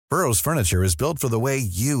Burrow's furniture is built for the way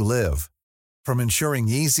you live. From ensuring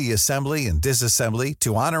easy assembly and disassembly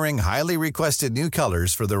to honoring highly requested new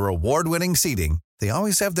colors for their award-winning seating, they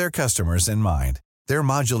always have their customers in mind. Their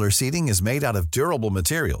modular seating is made out of durable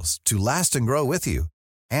materials to last and grow with you.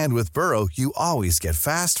 And with Burrow, you always get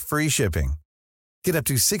fast, free shipping. Get up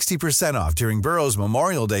to 60% off during Burrow's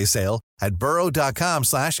Memorial Day sale at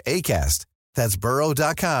burrow.com/ACAST. That's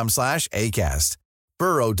burrow.com/ACAST.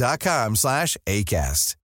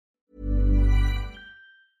 burrow.com/ACAST.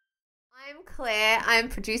 I'm Claire. I'm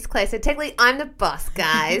producer Claire. So technically I'm the boss,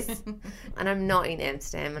 guys. And I'm not in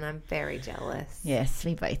Amsterdam and I'm very jealous. Yes,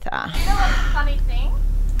 we both are. You know what's the funny thing?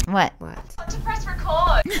 What? Got to press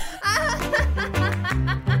record.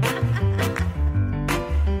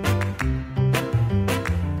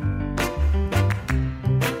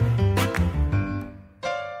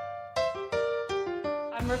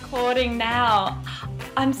 I'm recording now.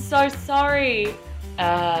 I'm so sorry.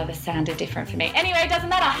 The sounded different for me. Anyway, it doesn't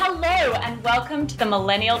matter. Hello and welcome to the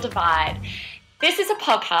Millennial Divide. This is a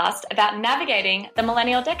podcast about navigating the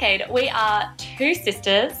millennial decade. We are two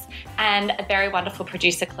sisters and a very wonderful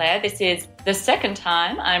producer, Claire. This is the second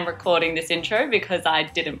time I'm recording this intro because I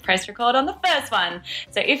didn't press record on the first one.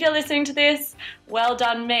 So if you're listening to this, well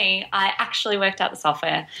done me. I actually worked out the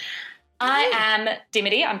software. I am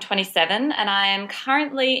Dimity, I'm 27, and I am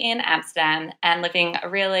currently in Amsterdam and living a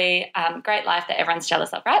really great life that everyone's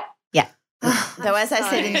jealous of, right? Yeah. Though as I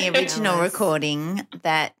said in the original recording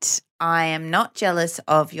that I am not jealous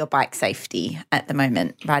of your bike safety at the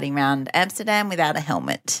moment, riding around Amsterdam without a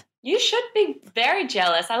helmet. You should be very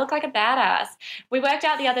jealous. I look like a badass. We worked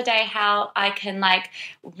out the other day how I can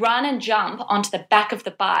run and jump onto the back of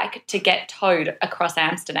the bike to get towed across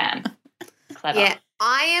Amsterdam. Clever. Yeah,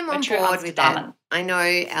 I am on board with that. I know,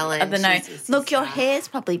 Ellen. I don't know. Look, your hair's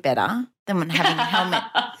probably better than having a helmet.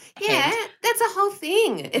 Yeah, that's a whole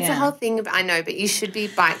thing. It's a whole thing. I know, but you should be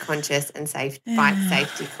bike conscious and bike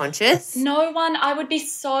safety conscious. No one, I would be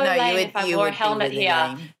so lame if I wore a helmet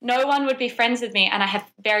here. No one would be friends with me, and I have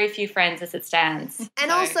very few friends as it stands.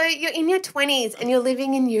 And also, you're in your 20s and you're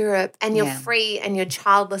living in Europe and you're free and you're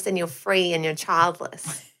childless and you're free and you're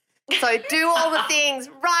childless. So do all the things,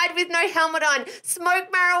 ride with no helmet on, smoke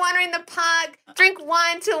marijuana in the park, drink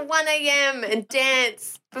wine till 1 a.m. and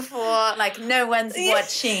dance before. No one's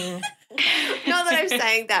watching. Not that I'm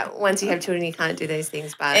saying that once you have children you can't do those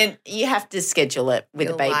things, but. And you have to schedule it with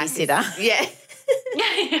a babysitter.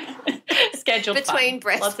 Schedule between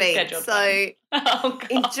breastfeeds. So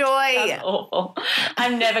enjoy. That's awful.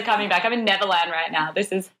 I'm never coming back. I'm in Neverland right now.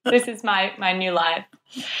 This is my new life.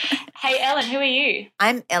 Hey, Ellen, who are you?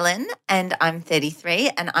 I'm Ellen and I'm 33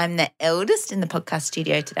 and I'm the eldest in the podcast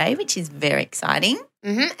studio today, which is very exciting.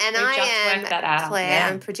 Mm-hmm. And I am Claire. Yeah.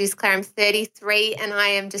 I'm producer Claire. I'm 33 and I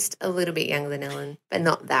am just a little bit younger than Ellen, but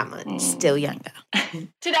not that much. Still younger.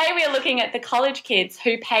 Today we are looking at the college kids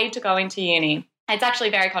who paid to go into uni. It's actually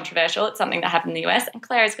very controversial. It's something that happened in the US, and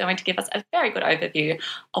Claire is going to give us a very good overview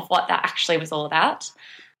of what that actually was all about.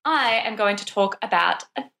 I am going to talk about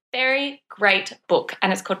a very great book,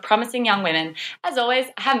 and it's called Promising Young Women. As always,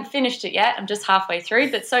 I haven't finished it yet. I'm just halfway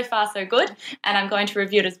through, but so far so good, and I'm going to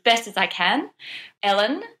review it as best as I can.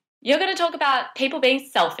 Ellen, you're going to talk about people being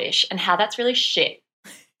selfish and how that's really shit,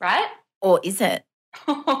 right? Or is it?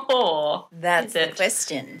 That's the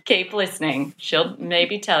question. Keep listening. She'll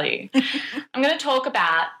maybe tell you. I'm going to talk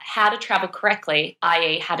about how to travel correctly,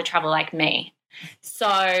 i.e. how to travel like me. So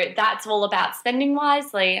that's all about spending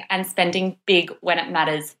wisely and spending big when it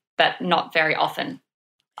matters, but not very often.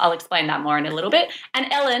 I'll explain that more in a little bit. And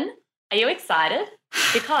Ellen, are you excited?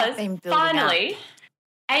 Because finally,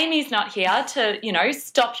 Amy's not here to,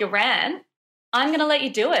 stop your rant. I'm going to let you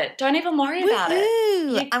do it. Don't even worry about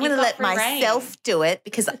it. I'm going to let myself do it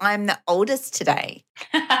because I'm the oldest today.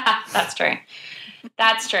 That's true.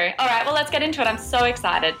 That's true. All right, well, let's get into it. I'm so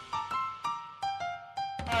excited.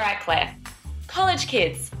 All right, Claire. College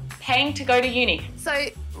kids paying to go to uni. So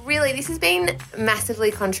really, this has been massively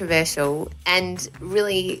controversial and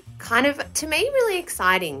really kind of, to me, really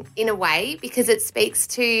exciting in a way because it speaks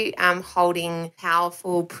to holding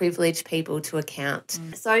powerful, privileged people to account.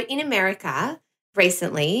 So in America,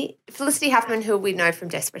 recently, Felicity Huffman, who we know from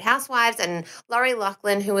Desperate Housewives, and Lori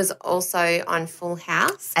Loughlin, who was also on Full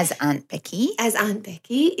House. As Aunt Becky.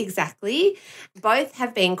 Exactly. Both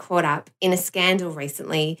have been caught up in a scandal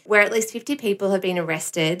recently where at least 50 people have been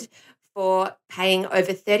arrested for paying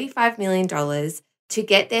over $35 million to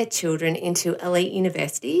get their children into elite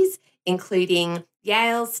universities, including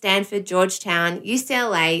Yale, Stanford, Georgetown,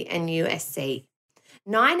 UCLA, and USC.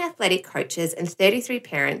 9 athletic coaches and 33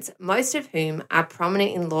 parents, most of whom are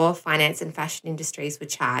prominent in law, finance and fashion industries, were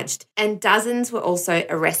charged, and dozens were also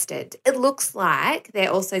arrested. It looks like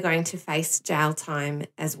they're also going to face jail time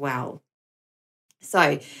as well.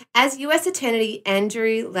 So, as US Attorney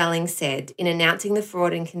Andrew Lelling said in announcing the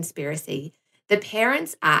fraud and conspiracy, the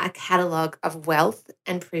parents are a catalogue of wealth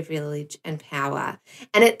and privilege and power.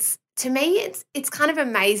 And to me, it's kind of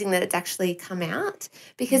amazing that it's actually come out,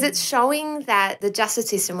 because it's showing that the justice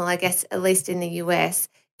system, well, I guess at least in the US,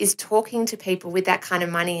 is talking to people with that kind of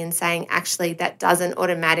money and saying, actually, that doesn't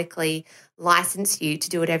automatically license you to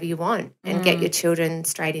do whatever you want and get your children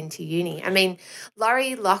straight into uni. I mean,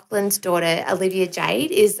 Lori Loughlin's daughter, Olivia Jade,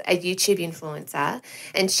 is a YouTube influencer,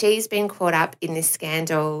 and she's been caught up in this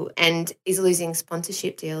scandal and is losing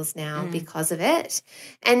sponsorship deals now because of it.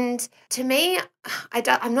 And to me,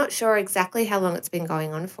 I'm not sure exactly how long it's been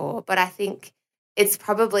going on for, but I think it's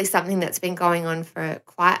probably something that's been going on for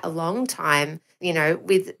quite a long time,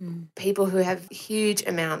 with people who have huge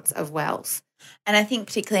amounts of wealth. And I think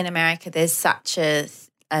particularly in America, there's such a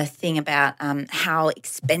thing about how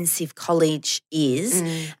expensive college is.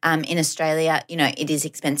 In Australia, it is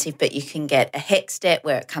expensive, but you can get a HECS debt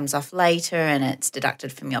where it comes off later and it's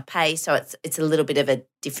deducted from your pay. So it's a little bit of a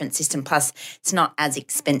different system. Plus, it's not as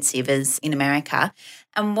expensive as in America.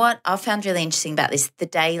 And what I found really interesting about this, the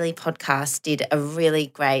Daily podcast did a really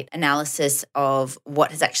great analysis of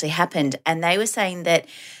what has actually happened. And they were saying that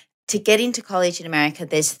to get into college in America,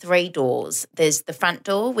 there's 3 doors. There's the front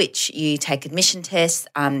door, which you take admission tests.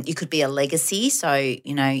 You could be a legacy, so,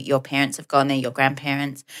 your parents have gone there, your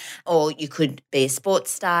grandparents, or you could be a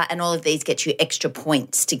sports star, and all of these get you extra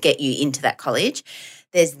points to get you into that college.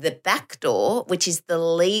 There's the back door, which is the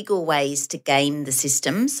legal ways to game the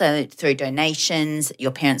system. So through donations,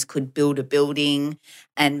 your parents could build a building,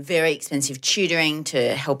 and very expensive tutoring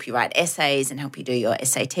to help you write essays and help you do your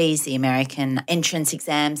SATs, the American entrance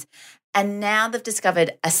exams. And now they've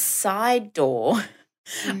discovered a side door,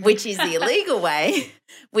 which is the illegal way,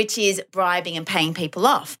 which is bribing and paying people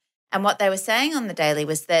off. And what they were saying on the Daily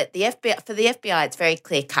was that for the FBI, it's very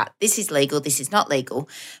clear cut. This is legal, this is not legal.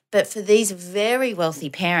 But for these very wealthy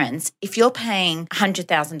parents, if you're paying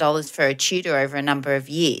 $100,000 for a tutor over a number of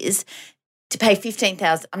years, to pay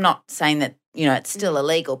 $15,000, I'm not saying that, it's still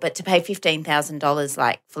illegal, but to pay $15,000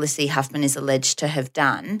 like Felicity Huffman is alleged to have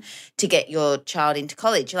done to get your child into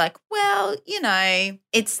college, you're like, well,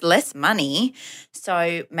 it's less money.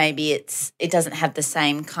 So maybe it doesn't have the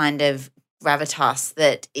same kind of gravitas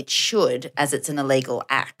that it should, as it's an illegal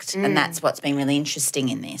act. And that's what's been really interesting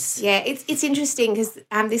in this. Yeah, it's interesting because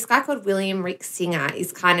this guy called William Rick Singer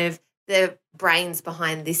is kind of the brains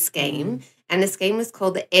behind this scheme. And the scheme was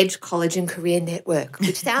called the Edge College and Career Network,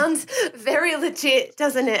 which sounds very legit,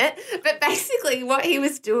 doesn't it? But basically what he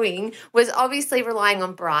was doing was obviously relying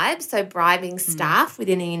on bribes, so bribing staff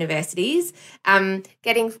within the universities,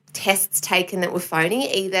 getting tests taken that were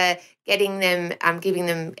phony, either getting them, giving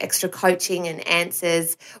them extra coaching and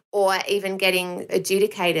answers, or even getting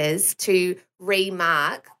adjudicators to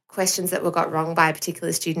remark questions that were got wrong by a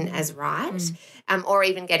particular student as right, or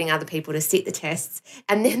even getting other people to sit the tests.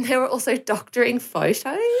 And then they were also doctoring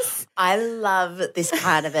photos. I love this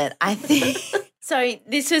part of it. I think so.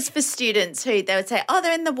 This was for students who they would say,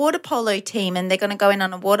 they're in the water polo team and they're going to go in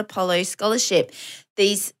on a water polo scholarship.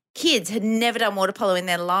 These kids had never done water polo in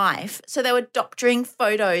their life, so they were doctoring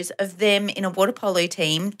photos of them in a water polo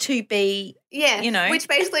team to be, which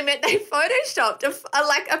basically meant they photoshopped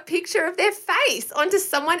a picture of their face onto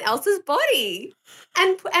someone else's body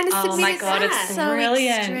and submitted oh my God, that. it's so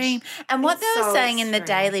brilliant. Extreme. And what they were saying in the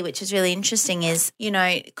Daily, which is really interesting, is,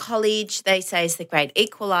 college, they say, is the great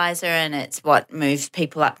equalizer, and it's what moves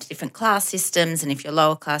people up to different class systems, and if you're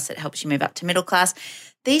lower class, it helps you move up to middle class.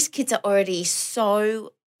 These kids are already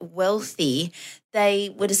so wealthy. They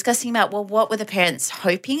were discussing about, what were the parents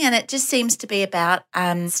hoping? And it just seems to be about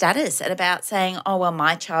status and about saying,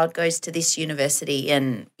 my child goes to this university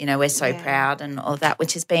and, we're so proud and all of that,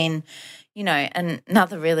 which has been,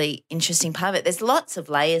 another really interesting part of it. There's lots of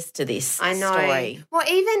layers to this story. Well,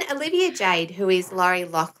 even Olivia Jade, who is Lori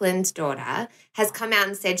Loughlin's daughter, has come out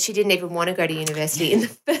and said she didn't even want to go to university in the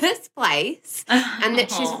first place, and that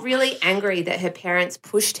she's really angry that her parents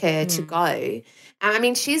pushed her to go.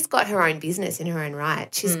 She's got her own business in her own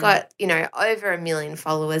right. She's got, over 1 million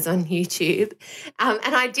followers on YouTube.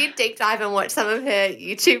 And I did deep dive and watch some of her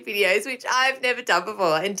YouTube videos, which I've never done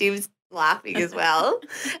before, and Dee was laughing as well.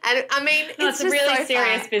 And it's a really so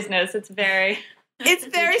serious fun. business. It's very It's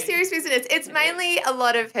very serious business. It's mainly a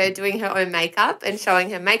lot of her doing her own makeup and showing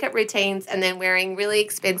her makeup routines and then wearing really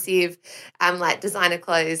expensive like designer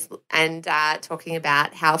clothes and talking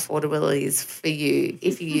about how affordable it is for you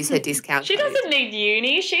if you use her discount She code. doesn't need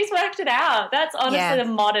uni. She's worked it out. That's honestly the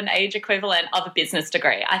modern age equivalent of a business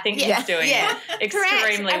degree. I think she's doing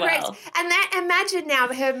extremely well. And that, imagine now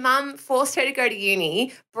her mum forced her to go to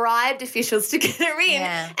uni, bribed officials to get her in,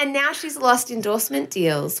 and now she's lost endorsement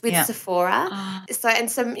deals with Sephora. So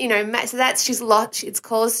that's she's lost. It's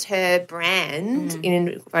caused her brand in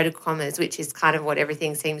inverted commas, which is kind of what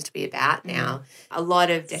everything seems to be about now. A lot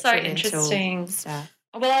of detrimental stuff.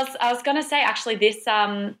 Well, I was going to say, actually, this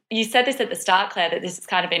you said this at the start, Claire, that this has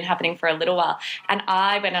kind of been happening for a little while. And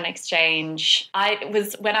I went on exchange.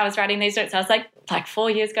 When I was writing these notes, I was like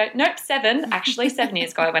 4 years ago. Nope, 7. Actually, 7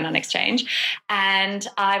 years ago, I went on exchange. And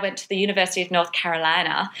I went to the University of North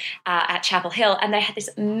Carolina at Chapel Hill, and they had this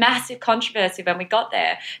massive controversy when we got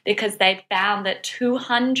there because they found that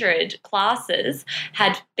 200 classes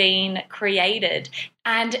had been created.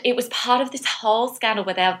 And it was part of this whole scandal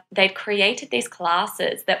where they'd created these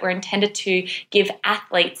classes that were intended to give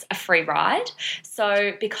athletes a free ride.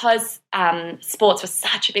 So because sports was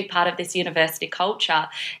such a big part of this university culture,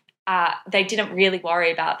 they didn't really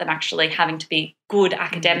worry about them actually having to be good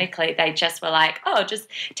academically. They just were like, oh, just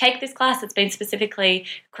take this class that's been specifically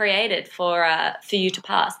created for you to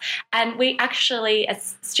pass. And we actually,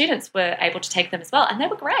 as students, were able to take them as well. And they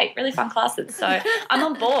were great, really fun classes. So I'm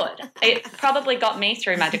on board. It probably got me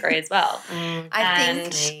through my degree as well.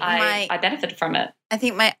 I benefited from it. I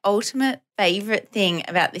think my ultimate favourite thing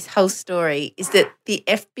about this whole story is that the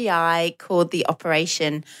FBI called the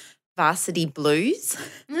operation Varsity Blues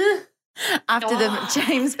after the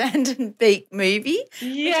James Van Den Beek movie.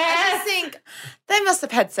 Yes. I just think they must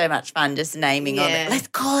have had so much fun just naming on it. Let's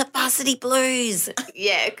call it Varsity Blues.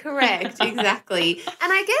 Yeah, correct, exactly.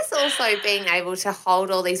 And I guess also being able to hold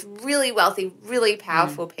all these really wealthy, really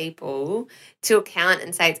powerful people to account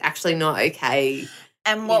and say it's actually not okay.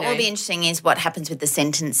 And what will be interesting is what happens with the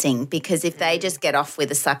sentencing, because if they just get off with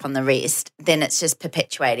a slap on the wrist, then it's just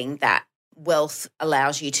perpetuating that wealth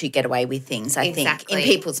allows you to get away with things, I think, in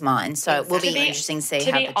people's minds. So it will be interesting to see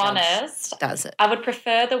how the judge does it. I would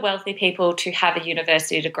prefer the wealthy people to have a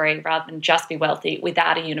university degree rather than just be wealthy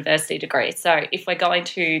without a university degree. So if we're going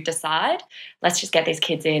to decide, let's just get these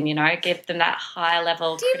kids in, give them that higher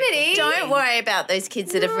level. Don't worry about those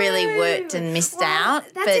kids that have really worked and missed out.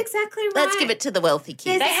 That's exactly right. Let's give it to the wealthy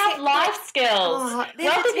kids. They have life skills.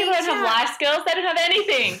 Wealthy people don't have life skills. They don't have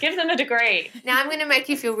anything. Give them a degree. Now I'm going to make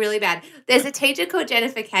you feel really bad. There's a teacher called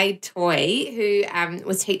Jennifer Cade Toy who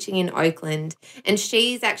was teaching in Oakland, and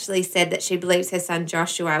she's actually said that she believes her son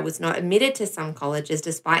Joshua was not admitted to some colleges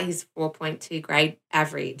despite his 4.2 grade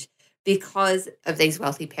average because of these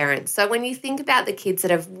wealthy parents. So when you think about the kids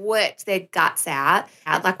that have worked their guts out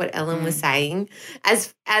like what Ellen was saying,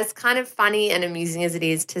 as kind of funny and amusing as it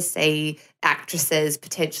is to see actresses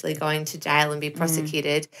potentially going to jail and be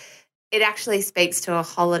prosecuted, it actually speaks to a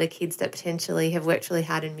whole lot of kids that potentially have worked really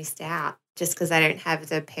hard and missed out just because they don't have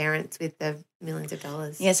the parents with the millions of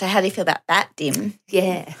dollars. Yeah, so how do you feel about that, Dim?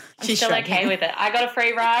 Yeah. I'm still okay with it. I got a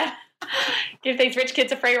free ride. Give these rich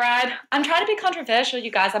kids a free ride. I'm trying to be controversial,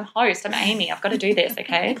 you guys. I'm host. I'm Amy. I've got to do this,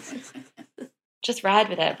 okay? Just ride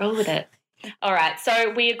with it. Roll with it. All right.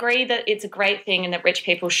 So we agree that it's a great thing and that rich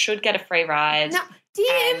people should get a free ride. No,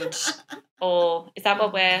 Dim. Is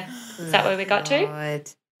that where we got to?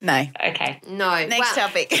 No. Okay. No. Next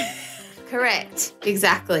topic. Correct.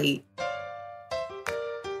 Exactly.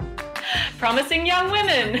 Promising young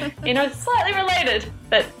women in a slightly related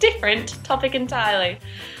but different topic entirely.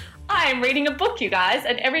 I am reading a book, you guys,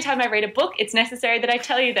 and every time I read a book, it's necessary that I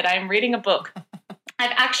tell you that I am reading a book.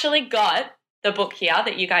 I've actually got the book here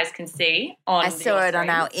that you guys can see on. I saw it on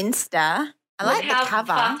our Insta. I like the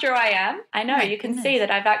cover. How far through I am. I know, you can see that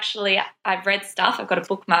I've read stuff. I've got a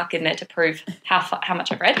bookmark in there to prove how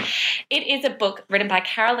much I've read. It is a book written by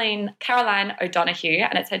Caroline O'Donoghue,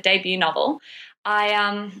 and it's her debut novel.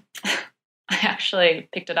 I actually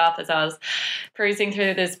picked it up as I was perusing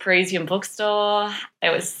through this Parisian bookstore.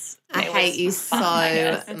 I hate you so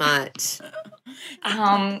much.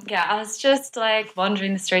 I was just like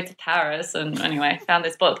wandering the streets of Paris and anyway, found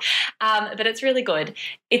this book. But it's really good.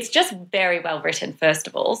 It's just very well written, first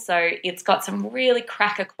of all. So it's got some really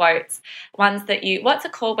cracker quotes, ones that what's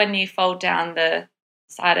it called when you fold down the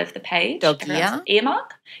side of the page? Dog ear?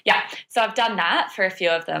 Earmark? Yeah. So I've done that for a few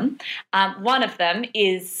of them. One of them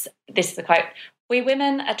is, this is a quote, "We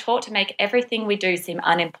women are taught to make everything we do seem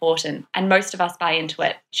unimportant, and most of us buy into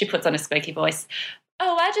it." She puts on a squeaky voice.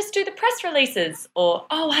 oh, I just do the press releases, or,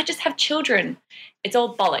 oh, I just have children. It's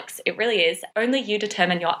all bollocks. It really is. Only you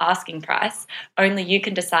determine your asking price. Only you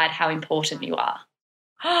can decide how important you are.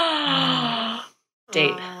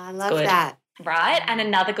 Deep. I love Good. that. Right? And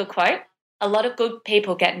another good quote. A lot of good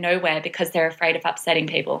people get nowhere because they're afraid of upsetting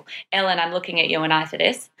people. Ellen, I'm looking at you and I for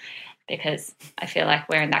this because I feel like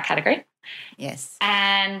we're in that category. Yes.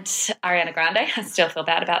 And Ariana Grande, I still feel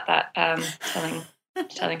bad about that,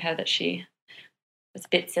 telling her that she was a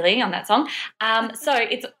bit silly on that song. So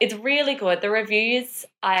it's really good. The reviews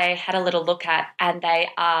I had a little look at and they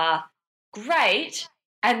are great.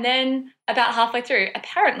 And then about halfway through,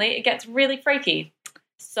 apparently it gets really freaky.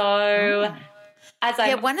 So as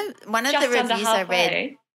I one of the reviews I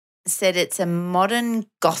read said it's a modern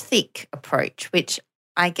Gothic approach, which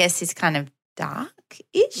I guess is kind of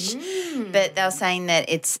dark-ish. But they were saying that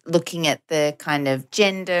it's looking at the kind of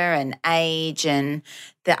gender and age and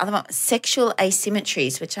the other one, sexual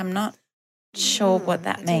asymmetries, which I'm not sure what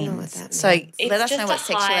that means. So let us know what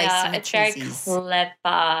sexual asymmetries it's very is.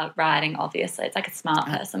 clever writing, obviously. It's like a smart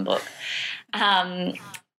person book.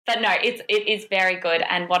 But no, it is very good.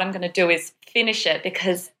 And what I'm going to do is finish it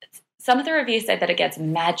because some of the reviews say that it gets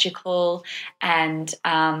magical and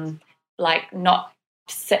like not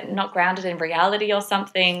grounded in reality or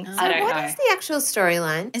something. I don't know. What is the actual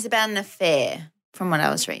storyline? It's about an affair from what I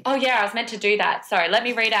was reading. Oh, yeah, I was meant to do that. Sorry, let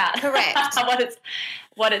me read out. Correct.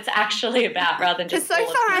 what it's actually about rather than just so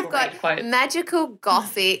far I've got quotes. Magical,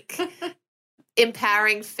 Gothic,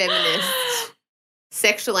 empowering feminist,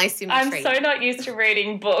 sexual asymmetry. I'm so not used to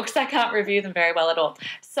reading books. I can't review them very well at all.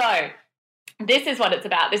 So this is what it's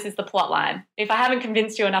about. This is the plot line. If I haven't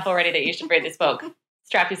convinced you enough already that you should read this book,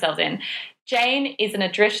 strap yourselves in. Jane is an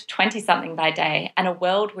adrift 20-something by day and a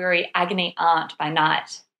world-weary agony aunt by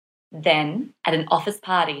night. Then, at an office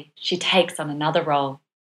party, she takes on another role,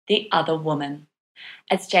 the other woman.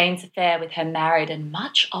 As Jane's affair with her married and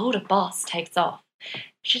much older boss takes off,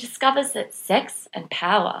 she discovers that sex and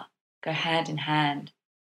power go hand in hand,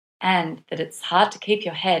 and that it's hard to keep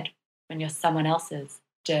your head when you're someone else's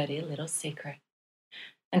dirty little secret.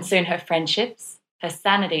 And soon her friendships, her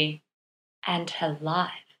sanity, and her life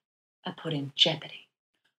are put in jeopardy.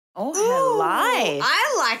 Oh, her life.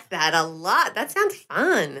 I like that a lot. That sounds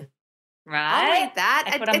fun. Right? I like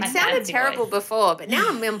that. It sounded terrible before, but now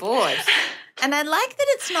I'm on board. And I like that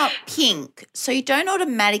it's not pink, so you don't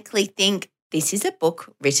automatically think this is a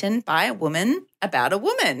book written by a woman about a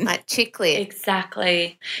woman. Like chick lit.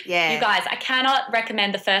 Exactly. Yeah. You guys, I cannot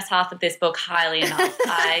recommend the first half of this book highly enough.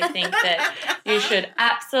 I think that you should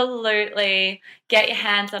absolutely get your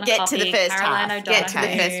hands on a copy. To the first half. Get to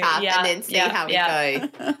the first half and then see how we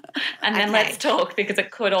go. And then let's talk because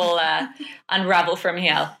it could all unravel from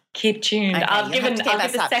here. Keep tuned. Okay, I'll give the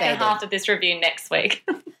second half of this review next week.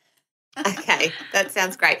 Okay, that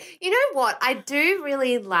sounds great. You know what? I do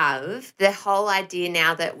really love the whole idea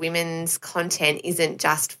now that women's content isn't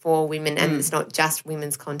just for women and it's not just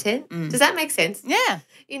women's content. Does that make sense? Yeah.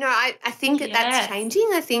 You know, I think that's changing.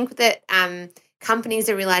 I think that companies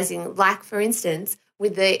are realising, like, for instance,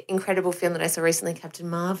 with the incredible film that I saw recently, Captain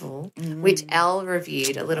Marvel, which Elle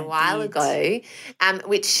reviewed a little while ago,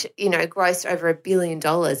 which, you know, grossed over $1 billion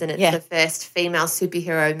and it's the first female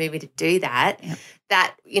superhero movie to do that. Yep.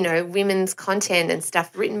 That, you know, women's content and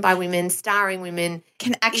stuff written by women, starring women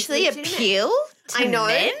can actually appeal to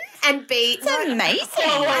men. And be amazing.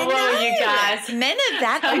 Whoa, you guys. Men are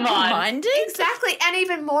that open-minded. Exactly. And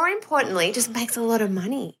even more importantly, it just makes a lot of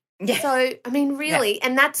money. Yeah. So, I mean, really,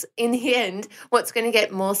 and that's in the end what's going to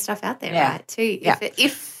get more stuff out there, right, too,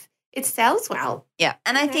 if it sells well. Yeah,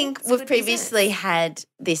 and I think we've previously had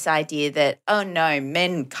this idea that, oh, no,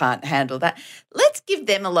 men can't handle that. Let's give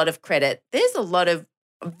them a lot of credit. There's a lot of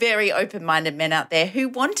very open-minded men out there who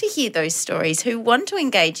want to hear those stories, who want to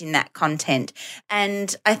engage in that content.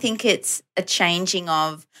 And I think it's a changing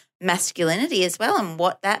of masculinity as well and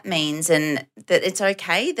what that means, and that it's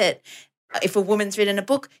okay that if a woman's written a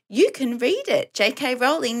book, you can read it. J.K.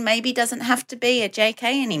 Rowling maybe doesn't have to be a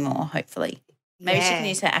J.K. anymore, hopefully. Maybe she can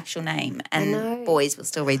use her actual name and boys will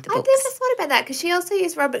still read the books. I never thought about that because she also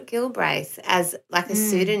used Robert Galbraith as like a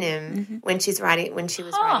pseudonym when she was writing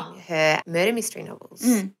her murder mystery novels.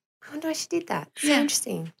 I wonder why she did that. So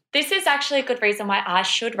interesting. This is actually a good reason why I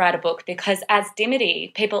should write a book because as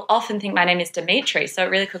Dimity, people often think my name is Dimitri, so it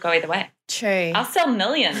really could go either way. True. I'll sell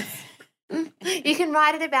millions. You can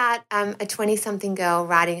write it about a 20-something girl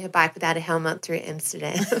riding her bike without a helmet through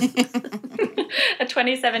Amsterdam. A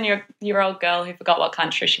 27-year-old girl who forgot what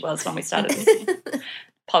country she was when we started this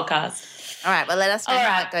podcast. All right, well, let us know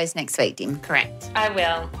how it goes next week, Dim. Correct. I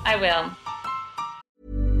will.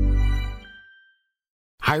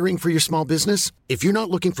 Hiring for your small business? If you're not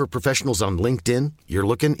looking for professionals on LinkedIn, you're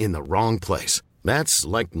looking in the wrong place. That's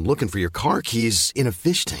like looking for your car keys in a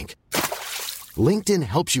fish tank. LinkedIn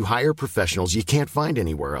helps you hire professionals you can't find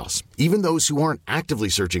anywhere else, even those who aren't actively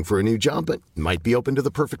searching for a new job but might be open to the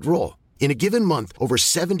perfect role. In a given month, over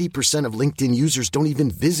 70% of LinkedIn users don't even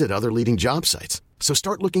visit other leading job sites. So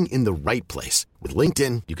start looking in the right place. With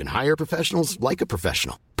LinkedIn, you can hire professionals like a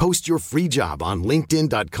professional. Post your free job on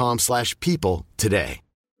linkedin.com/people today.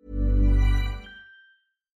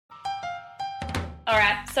 All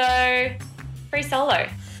right, so free solo.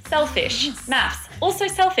 Selfish. Maths. Also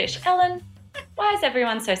selfish. Ellen, why is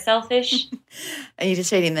everyone so selfish? Are you just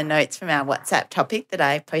reading the notes from our WhatsApp topic that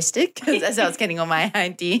I posted? Because as I was getting all my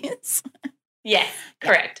ideas. Yes,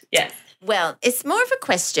 correct. Yes. Well, it's more of a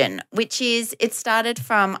question, which is it started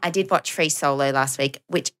from I did watch Free Solo last week,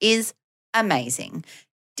 which is amazing.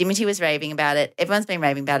 Dimity was raving about it. Everyone's been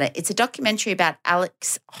raving about it. It's a documentary about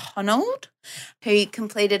Alex Honnold, who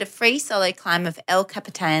completed a free solo climb of El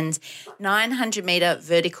Capitan's 900-metre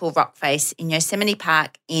vertical rock face in Yosemite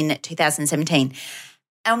Park in 2017.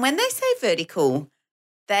 And when they say vertical,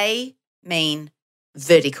 they mean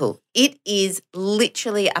vertical. It is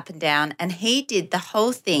literally up and down. And he did the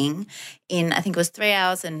whole thing in, I think it was 3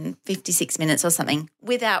 hours and 56 minutes or something,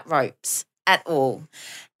 without ropes at all.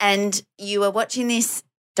 And you are watching this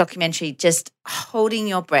documentary just holding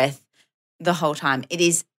your breath the whole time. It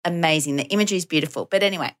is amazing. The imagery is beautiful. But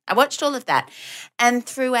anyway, I watched all of that. And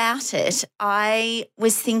throughout it, I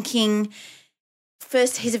was thinking,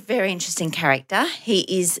 first, he's a very interesting character. He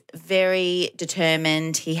is very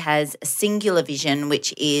determined. He has a singular vision,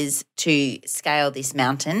 which is to scale this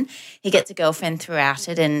mountain. He gets a girlfriend throughout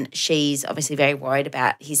it, and she's obviously very worried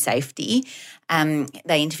about his safety.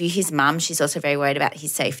 They interview his mum. She's also very worried about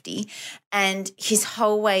his safety. And his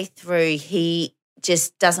whole way through, he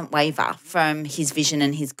just doesn't waver from his vision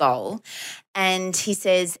and his goal. And he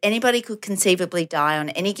says anybody could conceivably die on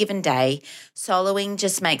any given day. Soloing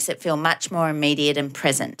just makes it feel much more immediate and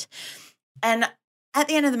present. And at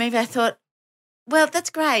the end of the movie, I thought, well,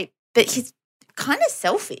 that's great, but he's kind of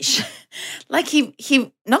selfish. Like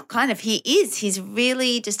he not kind of, he is. He's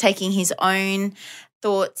really just taking his own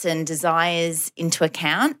thoughts and desires into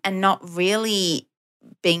account and not really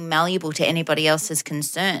being malleable to anybody else's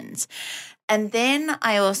concerns. And then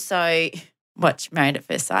I also watched Married at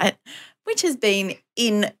First Sight, which has been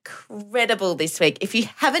incredible this week. If you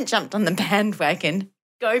haven't jumped on the bandwagon,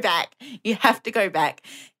 go back. You have to go back.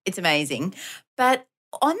 It's amazing. But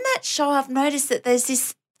on that show, I've noticed that there's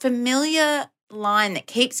this familiar line that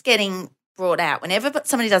keeps getting brought out whenever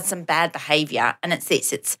somebody does some bad behaviour, and it's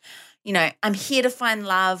this. It's, you know, I'm here to find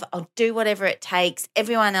love. I'll do whatever it takes.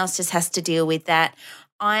 Everyone else just has to deal with that.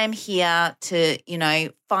 I'm here to, you know,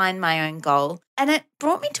 find my own goal. And it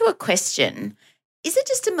brought me to a question. Is it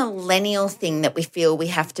just a millennial thing that we feel we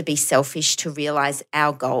have to be selfish to realise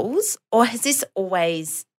our goals, or has this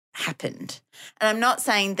always happened? And I'm not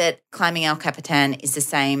saying that climbing El Capitan is the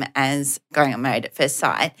same as going on Married at First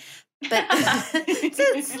Sight, but It's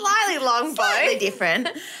a slightly long bow. slightly different.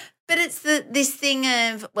 But it's this thing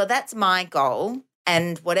of, well, that's my goal,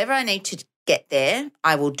 and whatever I need to get there,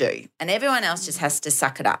 I will do. And everyone else just has to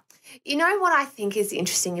suck it up. You know what I think is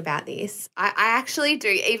interesting about this? I actually do,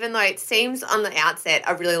 even though it seems on the outset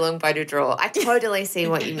a really long bow to draw, I totally see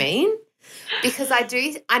what you mean, because I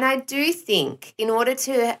do think in order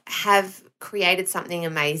to have created something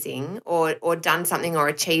amazing or done something or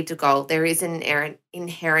achieved a goal, there is an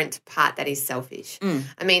inherent part that is selfish.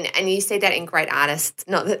 I mean, and you see that in great artists,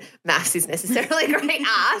 not that maths is necessarily great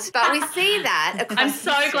art, but we see that across I'm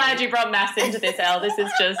so history. glad you brought maths into this, Elle. This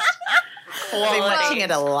is just quality. I've been watching it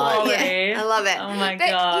a lot. Quality. Yeah, I love it. Oh, my but,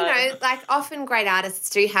 God. you know, like often great artists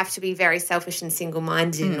do have to be very selfish and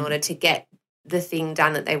single-minded in order to get the thing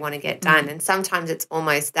done that they want to get done. And sometimes it's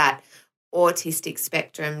almost that autistic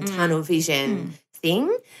spectrum, tunnel vision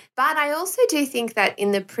thing. But I also do think that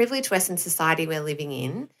in the privileged Western society we're living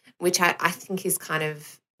in, which I think is kind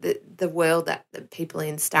of the world that the people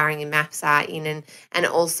in starring in Maps are in, and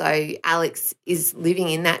also Alex is living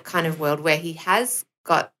in that kind of world where he has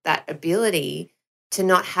got that ability to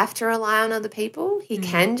not have to rely on other people. He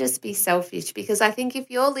can just be selfish, because I think if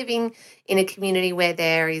you're living in a community where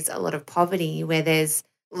there is a lot of poverty, where there's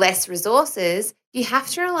less resources, you have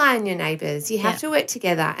to rely on your neighbours. You have to work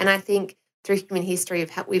together. And I think through human history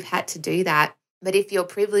we've had to do that. But if you're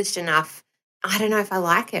privileged enough, I don't know if I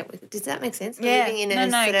like it. Does that make sense? Yeah. Living in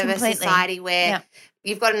a society where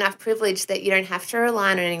you've got enough privilege that you don't have to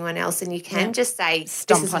rely on anyone else, and you can just say,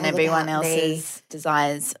 stomp this is on all everyone about else's me.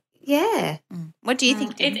 desires. Yeah. What do you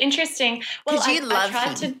think? It's interesting. Well, Because you love I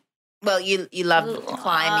tried him. to. Well, you love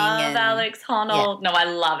climbing and Alex Honnold. Yeah. No, I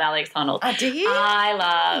love Alex Honnold. Oh, do you? I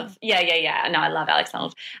love, yeah. No, I love Alex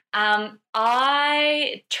Honnold.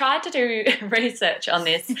 I tried to do research on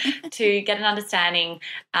this to get an understanding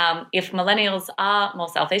if millennials are more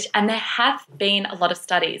selfish, and there have been a lot of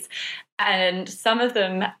studies, and some of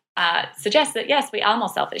them suggest that, yes, we are more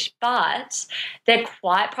selfish, but they're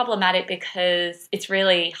quite problematic because it's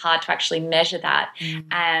really hard to actually measure that.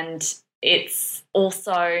 And it's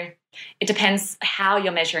also, it depends how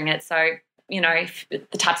you're measuring it. So, if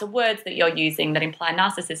the types of words that you're using that imply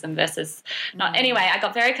narcissism versus not. Anyway, I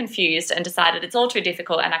got very confused and decided it's all too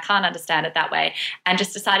difficult and I can't understand it that way, and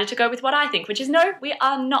just decided to go with what I think, which is no, we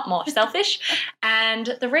are not more selfish.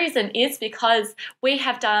 And the reason is because we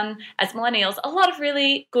have done, as millennials, a lot of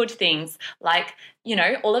really good things, like,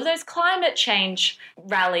 all of those climate change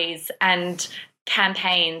rallies and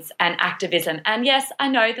campaigns and activism. And yes, I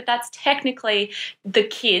know that that's technically the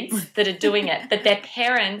kids that are doing it, but their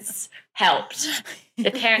parents helped.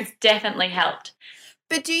 Their parents definitely helped.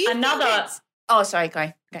 But do you think it's... Oh, sorry,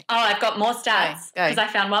 go. Oh, I've got more stats because I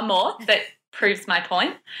found one more that proves my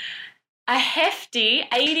point. A hefty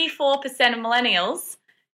 84% of millennials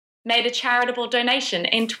made a charitable donation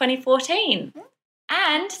in 2014.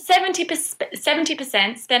 And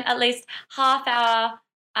 70% spent at least a half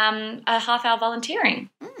hour volunteering.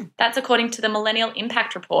 That's according to the Millennial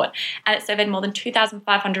Impact Report, and it surveyed more than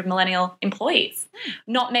 2,500 millennial employees.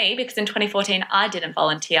 Not me, because in 2014 I didn't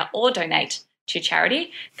volunteer or donate to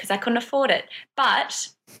charity because I couldn't afford it, but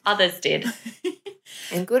others did.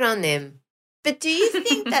 And good on them. But do you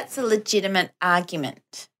think that's a legitimate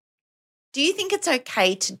argument? Do you think it's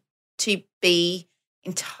okay to be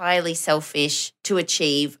entirely selfish to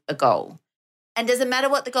achieve a goal? And does it matter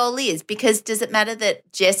what the goal is? Because does it matter that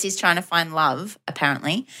Jess is trying to find love,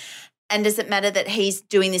 apparently? And does it matter that he's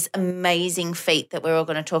doing this amazing feat that we're all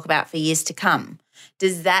going to talk about for years to come?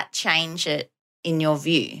 Does that change it in your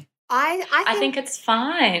view? I think it's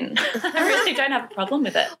fine. I really don't have a problem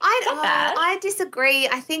with it. It's not bad. I disagree.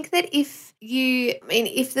 I think that if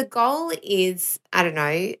the goal is, I don't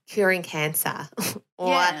know, curing cancer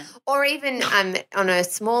or even on a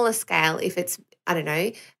smaller scale, if it's, I don't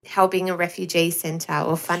know, helping a refugee centre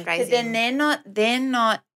or fundraising. But then they're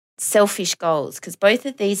not selfish goals, because both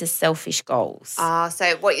of these are selfish goals.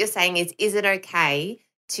 So what you're saying is it okay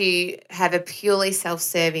to have a purely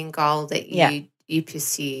self-serving goal that you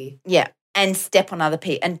pursue? Yeah, and step on other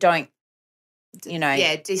people and don't,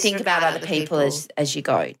 think about other people as you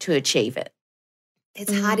go to achieve it.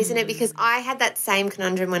 It's hard, isn't it? Because I had that same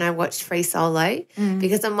conundrum when I watched Free Solo,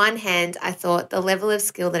 because on one hand I thought the level of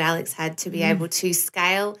skill that Alex had to be able to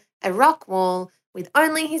scale a rock wall with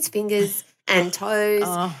only his fingers and toes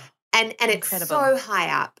and it's so high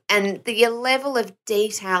up, and the level of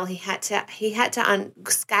detail he had to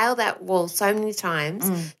scale that wall so many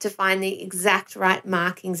times to find the exact right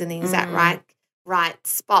markings and the exact right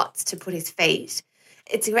spots to put his feet.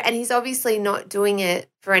 And he's obviously not doing it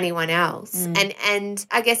for anyone else. And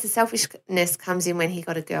I guess the selfishness comes in when he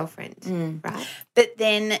got a girlfriend, right? But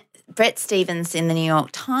then Brett Stevens in the New York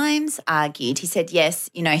Times argued, he said, yes,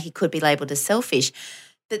 he could be labelled as selfish,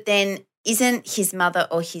 but then isn't his mother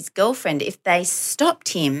or his girlfriend, if they stopped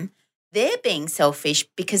him, they're being selfish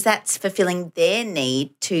because that's fulfilling their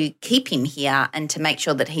need to keep him here and to make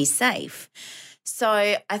sure that he's safe. So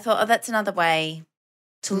I thought, that's another way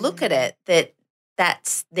to look at it,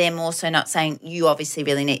 that's them also not saying you obviously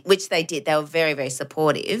really need, which they did. They were very, very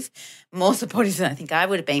supportive, more supportive than I think I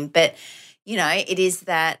would have been. But, it is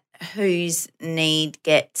that whose need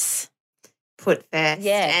gets put first.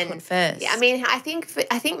 Yeah, put first. Yeah, I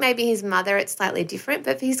think maybe his mother, it's slightly different,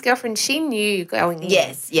 but for his girlfriend, she knew going in.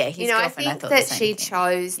 Yes, yeah, his girlfriend, I think that she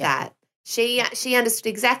chose that. She understood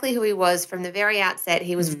exactly who he was from the very outset.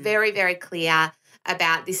 He was very, very clear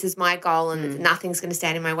about this is my goal and nothing's going to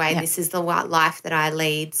stand in my way. This is the life that I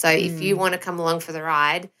lead. So if you want to come along for the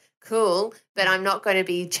ride, cool, but I'm not going to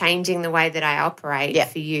be changing the way that I operate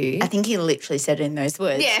for you. I think he literally said it in those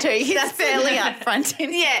words too. He's fairly upfront.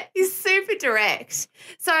 He's super direct.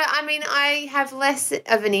 So, I have less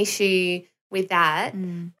of an issue with that.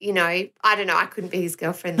 I don't know. I couldn't be his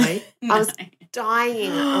girlfriend though. I was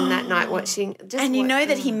dying on that night watching.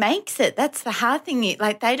 That he makes it. That's the hard thing.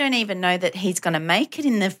 They don't even know that he's going to make it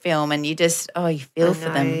in the film, and you just you feel for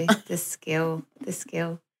them. The skill.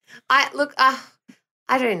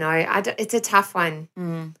 I don't know. It's a tough one.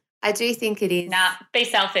 I do think it is. Nah, be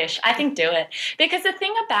selfish. I think do it. Because the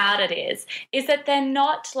thing about it is that they're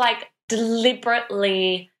not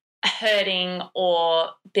deliberately hurting or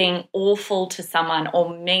being awful to someone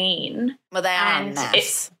or mean. Well, they are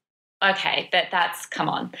maths. Okay, but that's, come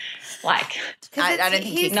on. Like, I don't think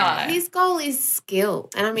his, can. His goal is skill.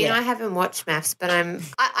 And I mean, Yeah. I haven't watched maths, but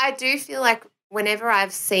I do feel like whenever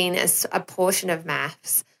I've seen a portion of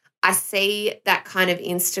maths, I see that kind of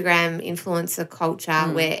Instagram influencer culture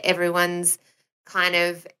where everyone's kind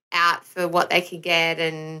of out for what they can get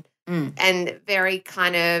and very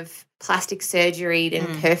kind of plastic surgeried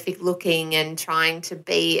and perfect looking and trying to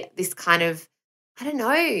be this kind of, I don't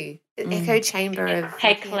know, echo chamber of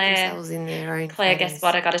hey, looking at Claire, themselves in their own Claire, photos. guess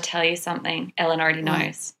what? I got to tell you something. Ellen already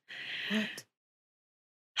knows. What?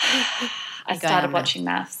 I started watching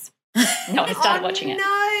maths. No, I started watching it. No.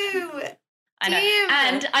 I know. Damn.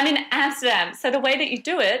 And I'm in Amsterdam. So the way that you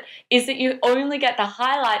do it is that you only get the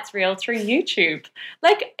highlights reel through YouTube.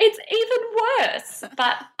 Like, it's even worse.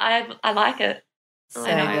 But I like it. So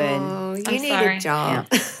I know. good. Oh, you I'm need sorry. a job.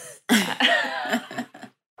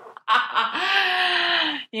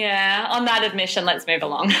 Yeah, on that admission, let's move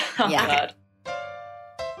along. Oh, Yeah. God.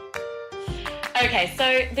 Okay,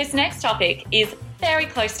 so this next topic is very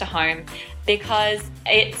close to home because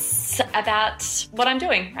it's about what I'm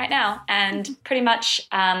doing right now and pretty much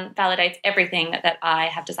validates everything that I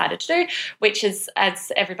have decided to do, which is,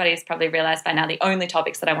 as everybody has probably realised by now, the only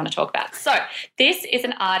topics that I want to talk about. So this is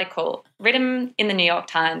an article written in the New York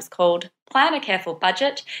Times called Plan a Careful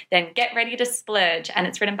Budget, Then Get Ready to Splurge, and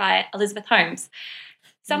it's written by Elizabeth Holmes.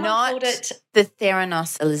 Someone called it the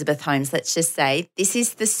Theranos Elizabeth Holmes, let's just say. This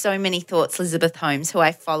is the So Many Thoughts Elizabeth Holmes, who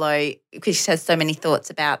I follow because she has so many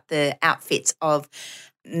thoughts about the outfits of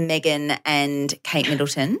Meghan and Kate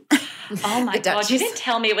Middleton. Oh, my God. You didn't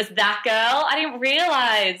tell me it was that girl. I didn't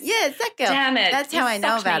realise. Yeah, it's that girl. Damn it. That's You how I know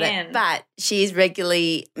sucked about me it. in. But she is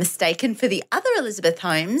regularly mistaken for the other Elizabeth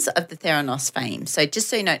Holmes of the Theranos fame. So just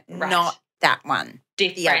so you know, not that one, the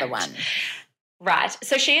other Different. one. Right.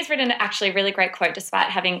 So she has written actually a really great quote despite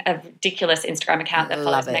having a ridiculous Instagram account that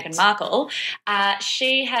follows Love it. Meghan Markle.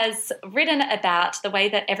 She has written about the way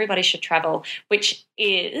that everybody should travel, which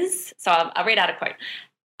is, so I'll read out a quote.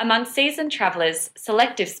 Among seasoned travellers,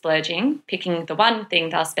 selective splurging, picking the one thing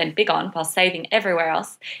they'll spend big on while saving everywhere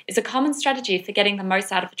else, is a common strategy for getting the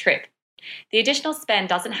most out of a trip. The additional spend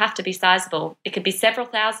doesn't have to be sizable. It could be several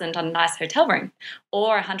thousand on a nice hotel room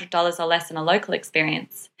or $100 or less in a local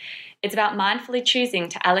experience. It's about mindfully choosing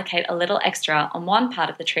to allocate a little extra on one part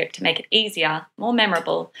of the trip to make it easier, more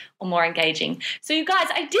memorable, or more engaging. So you guys,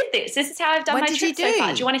 I did this. This is how I've done What my did trip you so do?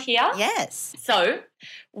 far. Do you want to hear? Yes. So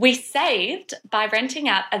we saved by renting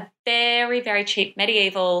out a very, very cheap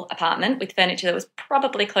medieval apartment with furniture that was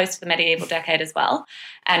probably close to the medieval decade as well,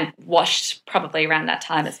 and washed probably around that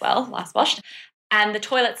time as well, last washed. And the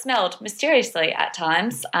toilet smelled mysteriously at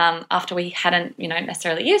times after we hadn't,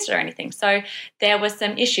 necessarily used it or anything. So there were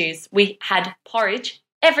some issues. We had porridge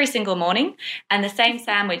every single morning and the same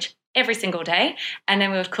sandwich every single day. And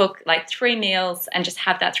then we would cook like 3 meals and just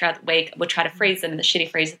have that throughout the week. We'd try to freeze them in the shitty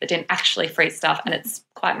freezer that didn't actually freeze stuff. And it's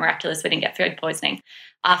quite miraculous we didn't get food poisoning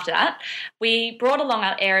after that. We brought along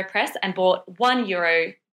our AeroPress and bought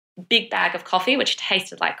 €1 big bag of coffee, which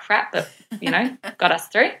tasted like crap, but, got us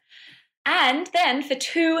through. And then for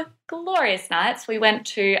 2 glorious nights, we went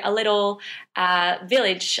to a little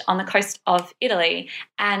village on the coast of Italy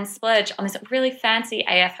and splurged on this really fancy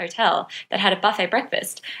AF hotel that had a buffet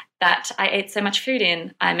breakfast that I ate so much food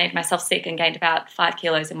in, I made myself sick and gained about 5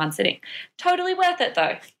 kilos in one sitting. Totally worth it,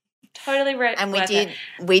 though. Totally worth it.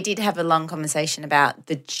 We did have a long conversation about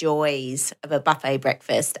the joys of a buffet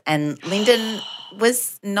breakfast, and Lyndon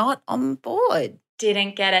was not on board.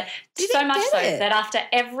 Didn't get it. So much so that after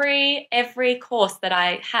every course that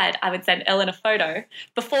I had, I would send Ellen a photo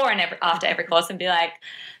before and after every course and be like,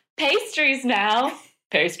 pastries now,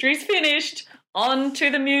 pastries finished, on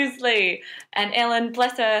to the muesli. And Ellen,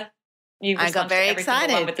 bless her, I got very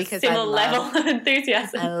excited with because a similar level of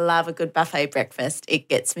enthusiasm. I love a good buffet breakfast. It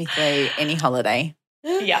gets me through any holiday.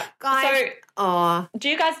 Yeah. Guys, do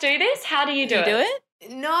you guys do this? How do you do it?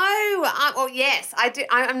 No. Yes, I do.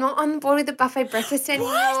 I'm not on board with the buffet breakfast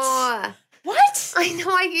anymore. What? I know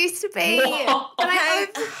I used to be. Whoa. But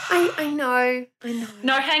I know.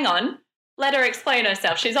 No, hang on. Let her explain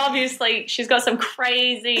herself. She's got some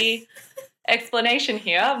crazy explanation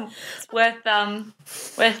here. It's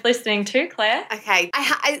worth listening to, Claire. Okay.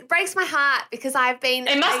 It breaks my heart because I've been...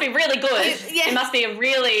 It must be really good. Yeah. It must be a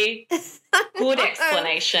really good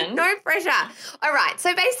explanation. No pressure. All right.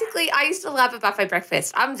 So basically, I used to love a buffet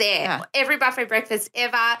breakfast. I'm there. Yeah. Every buffet breakfast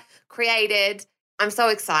ever created. I'm so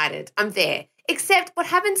excited. I'm there. Except what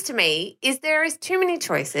happens to me is there is too many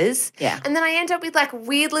choices. Yeah. And then I end up with like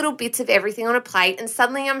weird little bits of everything on a plate, and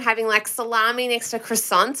suddenly I'm having like salami next to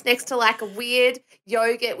croissants, next to like a weird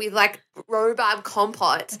yogurt with like rhubarb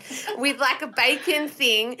compote with like a bacon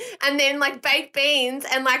thing and then like baked beans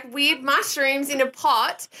and like weird mushrooms in a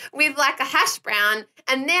pot with like a hash brown.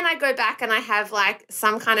 And then I go back and I have like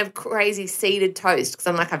some kind of crazy seeded toast because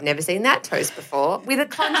I'm like, I've never seen that toast before with a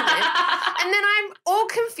condiment. And then I'm all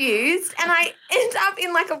confused and I end up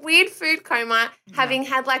in like a weird food coma having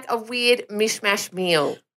had like a weird mishmash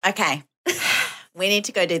meal. Okay. We need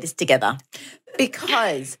to go do this together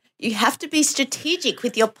because you have to be strategic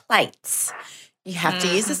with your plates. You have to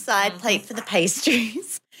use a side plate for the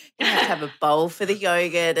pastries. You have to have a bowl for the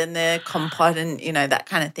yogurt and the compote and, that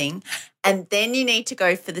kind of thing. And then you need to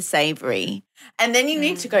go for the savoury. And then you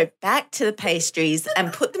need to go back to the pastries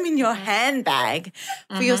and put them in your handbag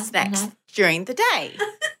for your snacks during the day.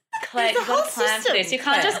 Claire, you've got to plan for this. You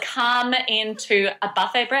can't just come into a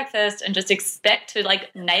buffet breakfast and just expect to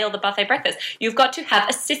like nail the buffet breakfast. You've got to have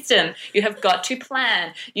a system. You have got to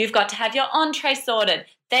plan. You've got to have your entree sorted,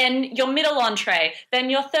 then your middle entree,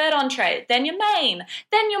 then your third entree, then your main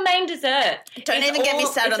dessert. Don't even get me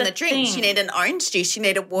started on the drinks. You need an orange juice, you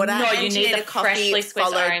need a water, no, and you need a coffee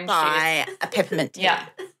followed by a peppermint tea. Yeah.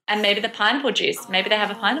 And maybe the pineapple juice. Maybe they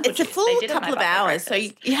have a pineapple juice. It's a full couple of hours, so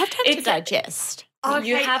you have time to digest. Okay.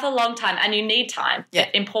 You have a long time and you need time. Yeah.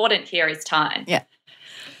 Important here is time. Yeah.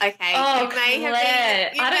 Okay. Oh,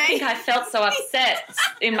 Claire, I don't think I felt so upset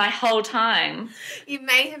in my whole time. You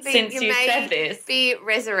may have been, since you said this. Be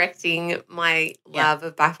resurrecting my love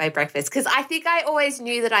of buffet breakfast because I think I always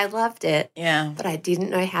knew that I loved it. Yeah. But I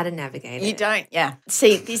didn't know how to navigate it. You don't, yeah.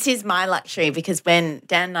 See, this is my luxury because when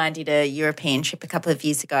Dan and I did a European trip a couple of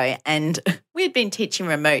years ago and we had been teaching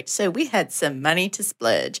remote, so we had some money to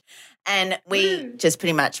splurge. And we just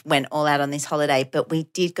pretty much went all out on this holiday, but we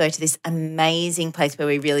did go to this amazing place where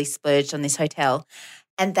we really splurged on this hotel,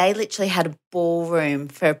 and they literally had a ballroom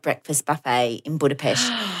for a breakfast buffet in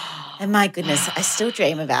Budapest. And my goodness, I still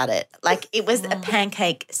dream about it. Like it was a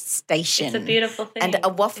pancake station. It's a beautiful thing. And a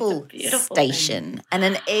waffle station and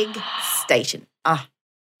an egg station. Ah,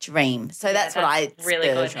 dream. So that's what I really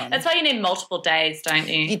good. On. That's why you need multiple days, don't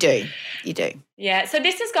you? You do. Yeah. So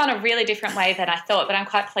this has gone a really different way than I thought, but I'm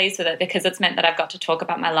quite pleased with it because it's meant that I've got to talk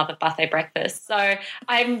about my love of buffet breakfast. So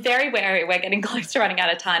I'm very wary. We're getting close to running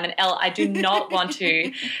out of time. And Elle, I do not want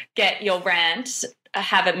to get your rant,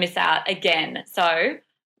 have it miss out again. So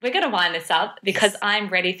we're going to wind this up because I'm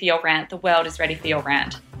ready for your rant. The world is ready for your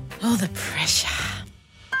rant. Oh, the pressure.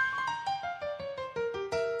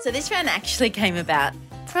 So this rant actually came about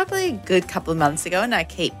probably a good couple of months ago, and I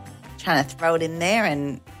keep trying to throw it in there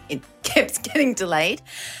and it keeps getting delayed.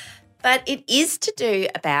 But it is to do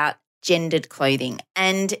about gendered clothing.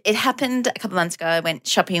 And it happened a couple of months ago. I went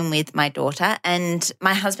shopping with my daughter and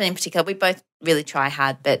my husband in particular. We both really try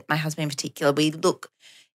hard, but my husband in particular, we look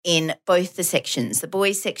in both the sections, the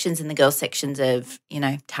boys sections and the girls sections of,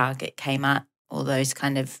 Target, Kmart, all those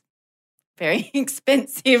kind of very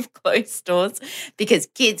expensive clothes stores because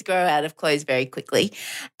kids grow out of clothes very quickly.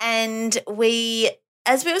 And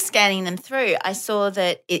as we were scanning them through, I saw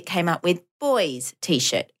that it came up with boys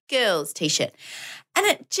T-shirt, girls T-shirt. And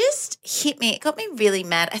it just hit me. It got me really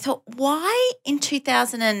mad. I thought, why in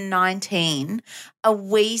 2019 are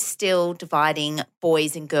we still dividing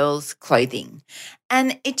boys and girls clothing?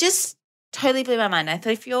 And it just totally blew my mind. I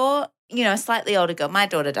thought if you're a slightly older girl, my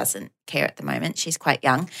daughter doesn't care at the moment. She's quite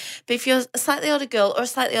young. But if you're a slightly older girl or a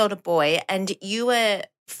slightly older boy and you are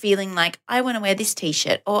feeling like, I want to wear this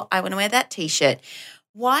T-shirt or I want to wear that T-shirt,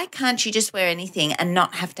 why can't you just wear anything and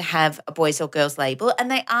not have to have a boys or girls label?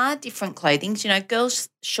 And they are different clothings. Girls'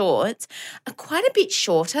 shorts are quite a bit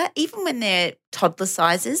shorter, even when they're toddler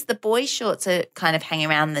sizes. The boys' shorts are kind of hang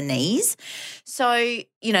around the knees. So,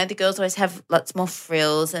 the girls always have lots more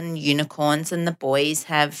frills and unicorns, and the boys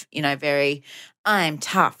have, very, I'm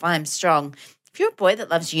tough, I'm strong. If you're a boy that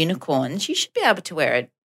loves unicorns, you should be able to wear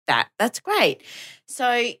that. That's great. So,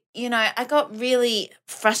 I got really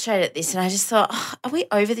frustrated at this and I just thought, are we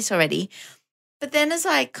over this already? But then as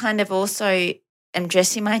I kind of also am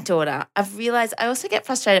dressing my daughter, I've realised I also get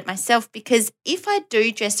frustrated myself because if I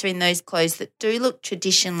do dress her in those clothes that do look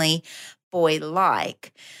traditionally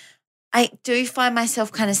boy-like, I do find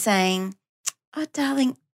myself kind of saying, oh,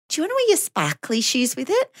 darling, do you want to wear your sparkly shoes with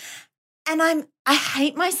it? And I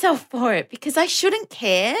hate myself for it because I shouldn't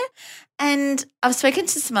care. And I've spoken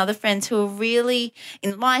to some other friends who are really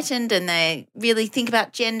enlightened and they really think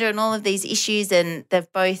about gender and all of these issues, and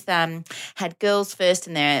they've both had girls first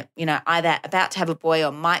and they're, either about to have a boy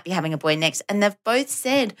or might be having a boy next. And they've both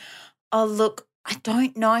said, oh, look, I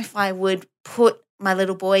don't know if I would put my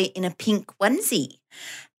little boy in a pink onesie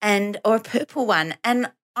or a purple one.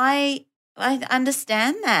 And I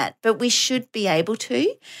understand that, but we should be able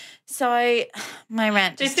to. So my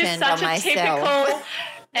rant just turned on myself. This is such a typical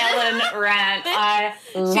Ellen rant. I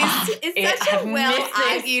love it. It's such a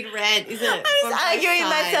well-argued rant, isn't it? I'm just arguing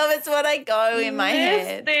myself. It's what I go in my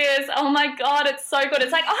head. Oh, my God, it's so good.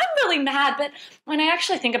 It's like, I'm really mad, but when I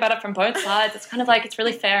actually think about it from both sides, it's kind of like it's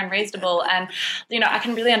really fair and reasonable, and, I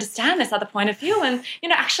can really understand this other point of view, and,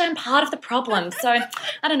 actually I'm part of the problem. So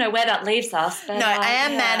I don't know where that leaves us. But, no, I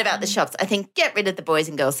am mad about the shops. I think get rid of the boys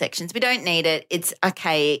and girls sections. We don't need it. It's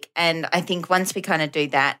archaic, and I think once we kind of do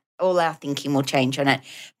that, all our thinking will change on it.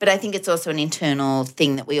 But I think it's also an internal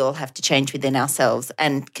thing that we all have to change within ourselves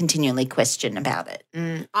and continually question about it.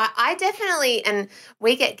 I definitely, and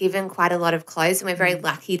we get given quite a lot of clothes, and we're very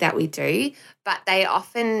lucky that we do, but they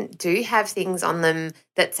often do have things on them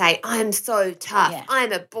that say, I'm so tough,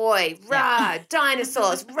 I'm a boy, rah,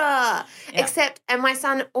 dinosaurs, rah. Except, and my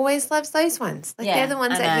son always loves those ones. Like they're the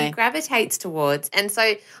ones that he gravitates towards. And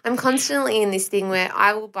so I'm constantly in this thing where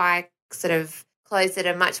I will buy sort of clothes that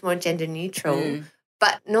are much more gender neutral,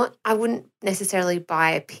 but I wouldn't necessarily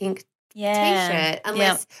buy a pink T-shirt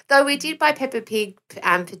unless, though we did buy Peppa Pig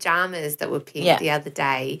pajamas that were pink the other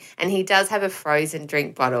day, and he does have a frozen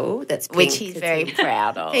drink bottle that's pink. Which he's very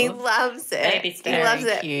proud of. He loves it. He loves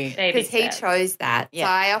it because he chose that. Yeah.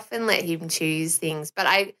 So I often let him choose things, but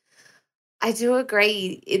I do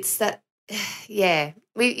agree. It's that,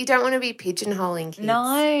 you don't want to be pigeonholing kids.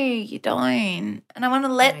 No, you don't. And I want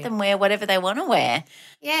to let them wear whatever they want to wear.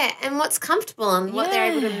 Yeah, and what's comfortable and what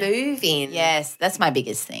they're able to move in. Yes, that's my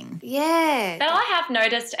biggest thing. Yeah. But I have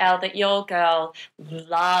noticed, Elle, that your girl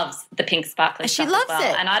loves the pink sparkly stuff. She loves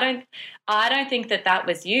it. And I don't think that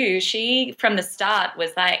was you. She, from the start,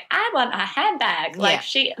 was like, I want a handbag. Like,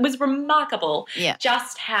 she was remarkable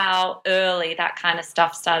just how early that kind of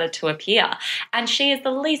stuff started to appear. And she has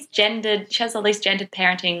the least gendered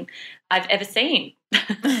parenting I've ever seen.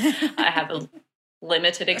 I have a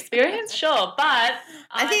limited experience, sure, but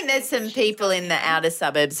I think there's some people in the outer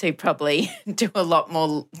suburbs who probably do a lot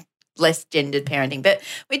more less gendered parenting, but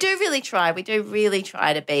we do really try. We do really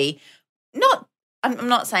try to be not. I'm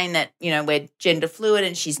not saying that we're gender fluid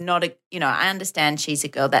and she's not a. I understand she's a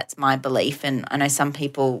girl. That's my belief, and I know some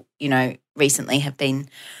people recently have been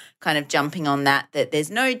kind of jumping on that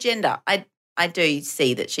there's no gender. I do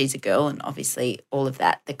see that she's a girl, and obviously all of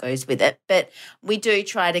that goes with it. But we do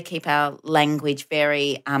try to keep our language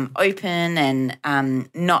very open and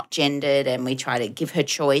not gendered, and we try to give her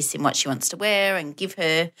choice in what she wants to wear and give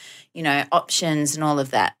her, options and all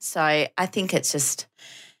of that. So I think parenting's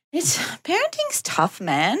tough,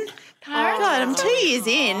 man. God, I'm 2 years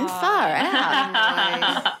in, far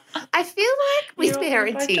out. I feel like with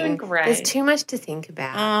parenting, there's too much to think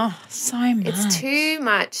about. Oh, so much. It's too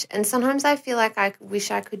much. And sometimes I feel like I wish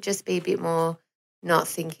I could just be a bit more not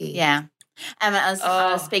thinky. Yeah. I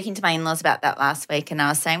was speaking to my in-laws about that last week, and I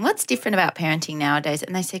was saying, what's different about parenting nowadays?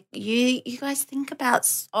 And they said, you guys think about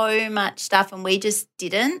so much stuff and we just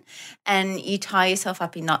didn't, and you tie yourself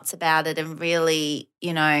up in knots about it and really,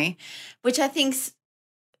 which I think's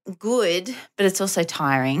good, but it's also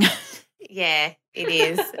tiring. Yeah, it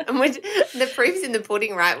is. And the proof's in the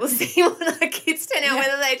pudding, right? We'll see when our kids turn out,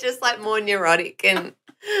 whether they're just like more neurotic and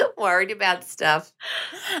worried about stuff.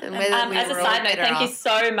 And whether as a side note,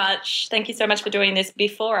 thank you so much for doing this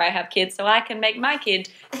before I have kids, so I can make my kid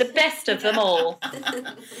the best of them all.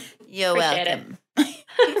 You're welcome.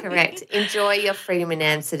 Correct. Enjoy your freedom in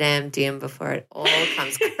Amsterdam, Dim, before it all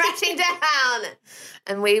comes crashing down.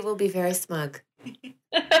 And we will be very smug.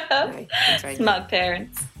 Smug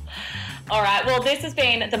parents. All right, well, this has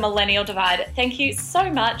been The Millennial Divide. Thank you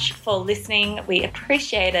so much for listening. We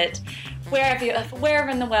appreciate it. Wherever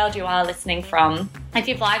in the world you are listening from, if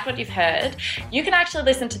you've liked what you've heard, you can actually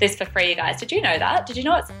listen to this for free, you guys. Did you know that? Did you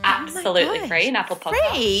know it's absolutely free in Apple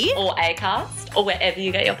Podcasts or Acast or wherever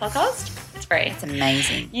you get your podcast? It's free. It's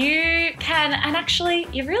amazing. You can, and actually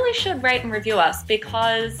you really should rate and review us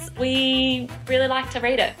because we really like to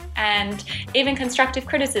read it. And even constructive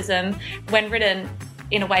criticism, when written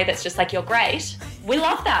in a way that's just like, you're great, we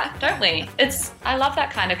love that, don't we? I love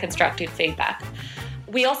that kind of constructive feedback.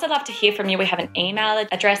 We also love to hear from you. We have an email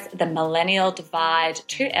address, themillennialdivide,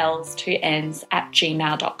 2 L's, 2 N's,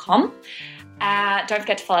 @gmail.com. Don't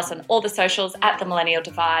forget to follow us on all the socials at The Millennial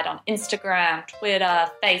Divide on Instagram, Twitter,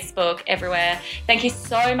 Facebook, everywhere. Thank you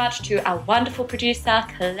so much to our wonderful producer,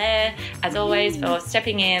 Claire, as always, for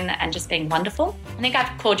stepping in and just being wonderful. I think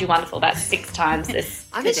I've called you wonderful about 6 times this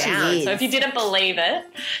down, so if you didn't believe it.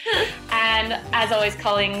 And as always,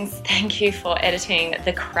 Collings, thank you for editing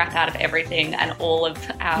the crap out of everything and all of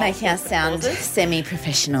our... Making us sound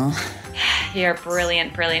semi-professional. You're a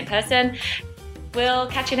brilliant, brilliant person. We'll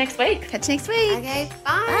catch you next week. Catch you next week. Okay,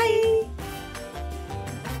 bye.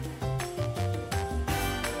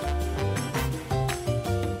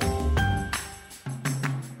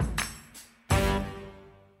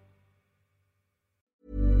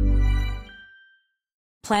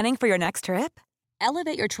 Planning for your next trip?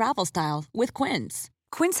 Elevate your travel style with Quince.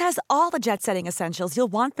 Quince has all the jet-setting essentials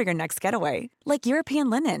you'll want for your next getaway, like European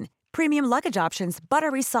linen, premium luggage options,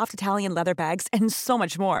 buttery soft Italian leather bags, and so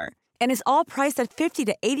much more. And is all priced at 50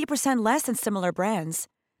 to 80% less than similar brands.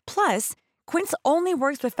 Plus, Quince only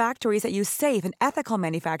works with factories that use safe and ethical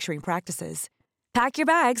manufacturing practices. Pack your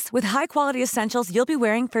bags with high-quality essentials you'll be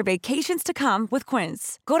wearing for vacations to come with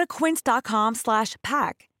Quince. Go to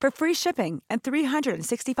quince.com/pack for free shipping and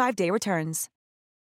 365-day returns.